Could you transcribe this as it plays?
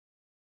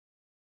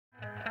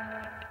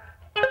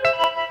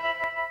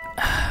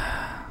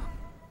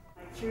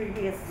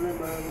夜色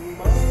茫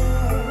茫，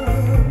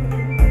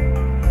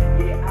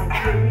也爱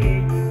着夜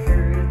一颗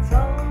糖，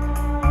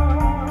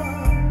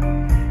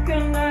跟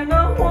爱那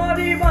花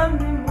的般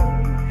的梦，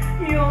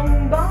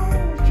拥抱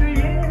着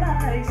夜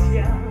来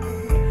香，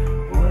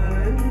闻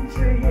着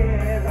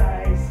夜来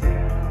香。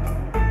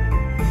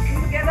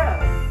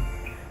Together，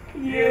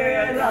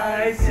 夜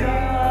来香，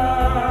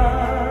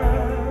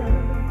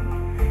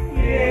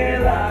夜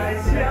来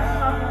香。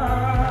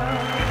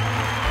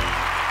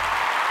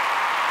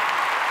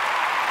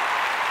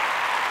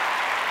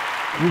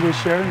You were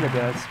sharing with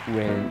us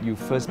when you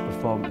first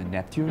performed in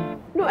Neptune.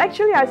 No,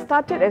 actually I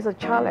started as a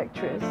child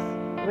actress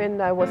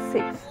when I was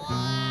 6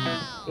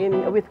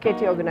 with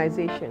KT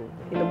organization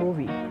in a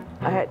movie.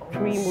 I had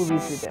 3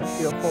 movies with them,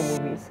 3 or 4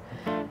 movies.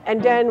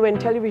 And then when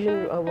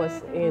television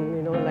was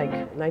in, like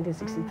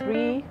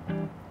 1963,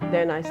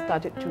 then I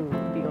started to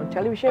be on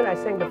television. I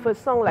sang the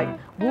first song like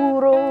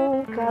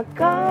Burung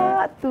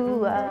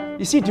Kakatua.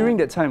 You see, during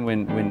that time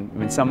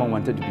when someone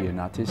wanted to be an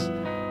artist,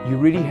 you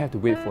really have to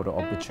wait for the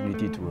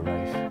opportunity to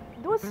arrive.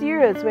 Those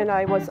years when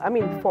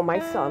for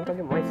myself, I'm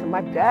talking about myself, my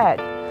dad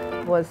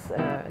was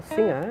a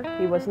singer.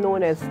 He was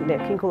known as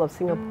Nat King Cole of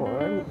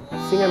Singapore,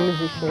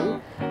 singer-musician.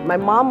 My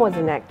mom was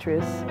an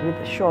actress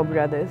with Shaw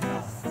Brothers,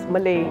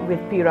 Malay with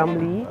P.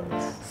 Ramlee.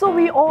 So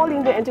we all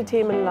in the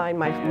entertainment line.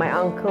 My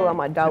uncle,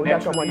 Ahmad Daud,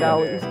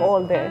 is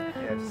all there.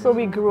 Yes. So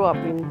we grew up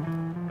in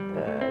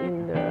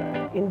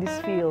this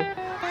field.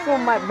 So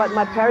but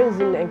my parents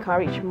didn't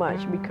encourage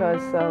much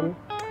because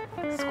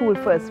school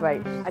first,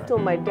 right? I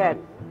told my dad,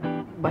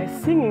 by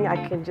singing, I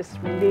can just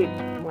relate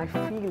my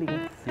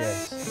feelings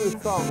through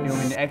songs.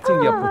 In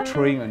acting, you're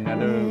portraying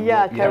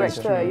another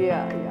character.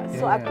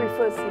 So I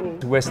prefer singing.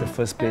 Where's the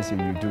first place you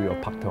do your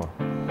pak tor?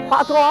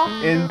 Pak tor?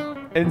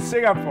 In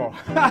Singapore.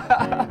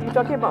 You're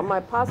talking about my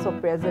past or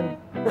present?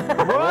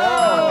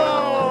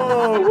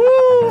 Whoa!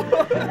 Woo!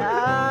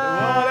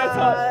 Wow, that's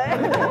hot.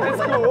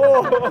 That's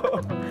cool.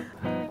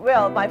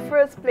 Well, my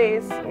first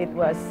place, it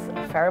was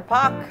Farrer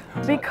Park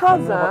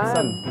because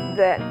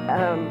that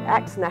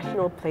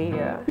ex-national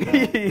player,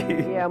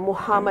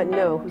 Muhammad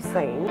Nur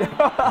Hussain,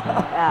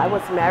 I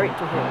was married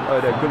to him. Oh,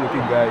 that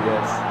good-looking guy,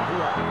 yes.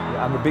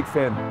 Yeah, I'm a big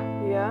fan.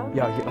 Yeah?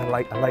 Yeah, I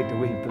like the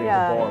way he plays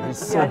the ball. He's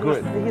so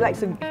good. He likes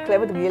to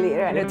clever to gilik,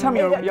 right? That time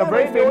you're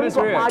very famous,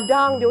 right? They only got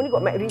Padang, they only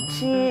got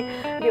MacRitchie,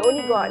 they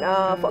only got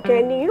Fort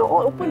Canning,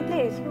 all open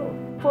place.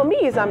 For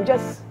me, I'm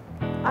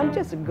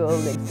just a girl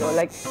next door.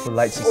 Like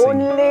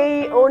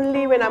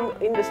only when I'm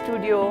in the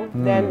studio,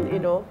 then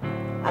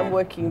I'm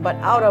working. But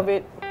out of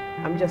it,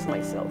 I'm just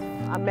myself.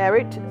 I'm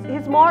married.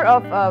 He's more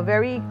of a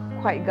very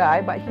quiet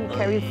guy, but he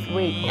carries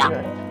weight.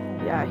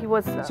 Yeah, he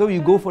was. So you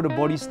go for the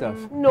body stuff?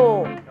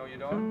 No. No, you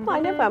don't? No, I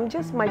never. I'm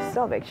just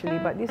myself actually.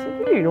 But this is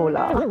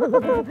lah.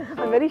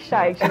 I'm very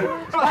shy actually.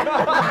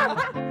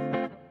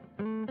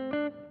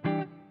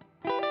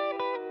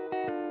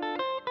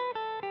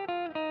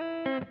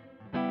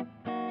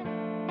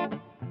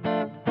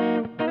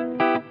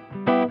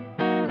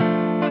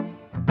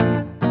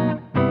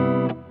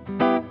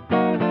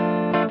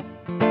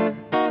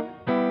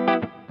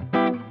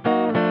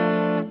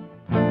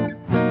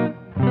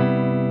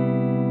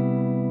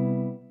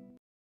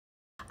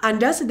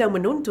 Anda sedang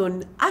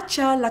menonton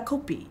Acha La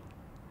Kopi.